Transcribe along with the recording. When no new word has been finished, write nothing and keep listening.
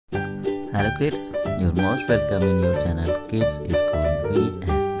Hello kids, you're most welcome in your channel Kids School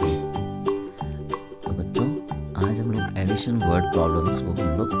VSV। तो बच्चों, आज हम लोग एडिशन वर्ड प्रॉब्लम्स को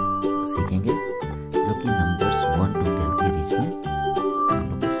हम लोग सीखेंगे, जो कि नंबर्स 1 to 10 के बीच में हम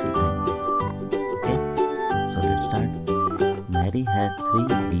लोग सीखेंगे। Okay, so let's start. Mary has 3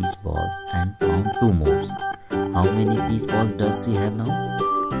 beach balls and found 2 more. How many beach balls does she have now?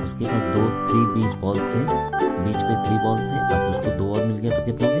 उसके पास 3 beach balls थे, बीच पे 3 बॉल थे, अब उसको 2 और मिल गया तो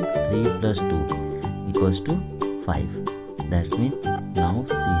कितना हो गया? 3 + 2 = 5. That's mean now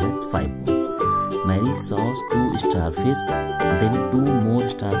she has 5 balls. Mary saw 2 starfish, then 2 more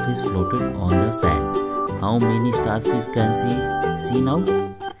starfish floated on the sand. How many starfish can she see now?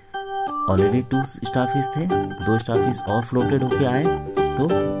 Already 2 starfish थे, 2 starfish और floated होके आए, तो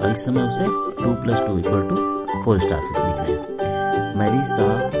इस समय उसे 2 + 2 = 4 starfish दिख रहे हैं। Mary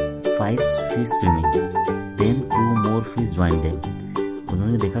saw 5 fish swimming. Then 2 more fish joined them.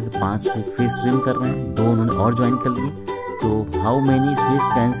 उन्होंने देखा कि 5 फिश स्विम कर रहे हैं, 2 उन्होंने और ज्वाइन कर लिए, तो how many fish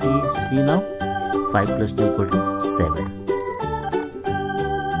can she see now? 5 + 2 = 7.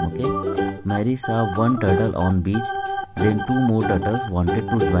 Okay. Mary saw 1 turtle on beach. Then 2 more turtles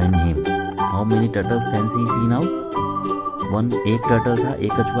wanted to join him. How many turtles can she see now? एक टर्टल था,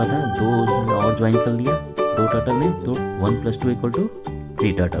 एक कछुआ था, 2 उसने और ज्वाइन कर लिया, 2 टर्टल ने, तो 1 + 2 =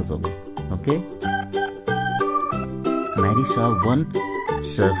 3 टर्टल्स हो गए। Okay. Mary saw 1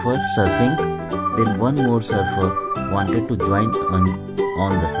 surfer surfing, then 1 more surfer wanted to join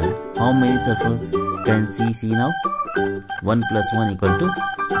on the surf. How many surfer can she see now? 1 + 1 =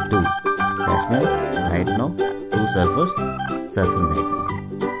 2. That's mean right now 2 surfers surfing right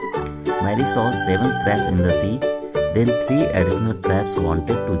now. Mary saw 7 crabs in the sea, then 3 additional crabs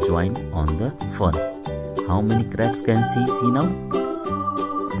wanted to join on the fun. How many crabs can she see now?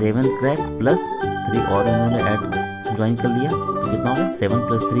 7 crab plus 3 और उन्होंने add join कर लिया, तो कितना होगा? 7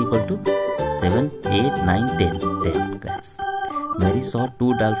 + 3 = 7, 8, 9, 10 crabs. Mary saw 2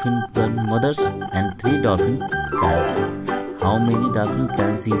 dolphin mothers and 3 dolphin calves. How many dolphin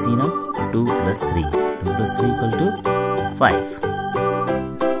can she see now? 2 + 3. 2 + 3 = 5.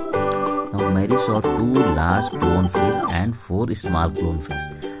 Now Mary saw 2 large clownfish and 4 small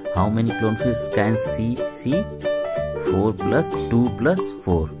clownfish. How many clownfish can she see? 4 + 2 +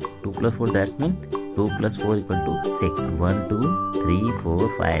 4. 2 + 4, that's mean 2 + 4 = 6. 1, 2, 3, 4,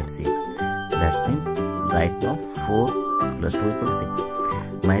 5, 6. That's mean right now 4 + 2 = 6.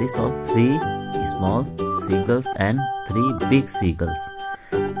 Mary saw 3 small seagulls and 3 big seagulls.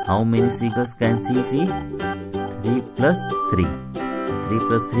 How many seagulls can she see? 3 + 3. 3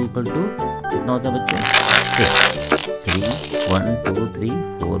 + 3 = कितना होता है बच्चों? 6. 3, 1, 2, 3,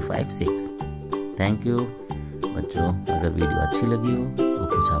 4, 5, 6. Thank you बच्चों। अगर video अच्छी लगी हो और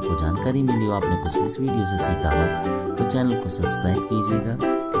कुछ आपको जानकारी मिली हो, आपने कुछ इस वीडियो से सीखा हो, तो चैनल को सब्सक्राइब कीजिएगा,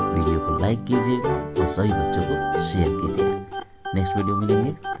 वीडियो को लाइक कीजिएगा और सभी बच्चों को शेयर कीजिएगा। नेक्स्ट वीडियो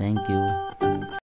मिलेंगे। Thank you.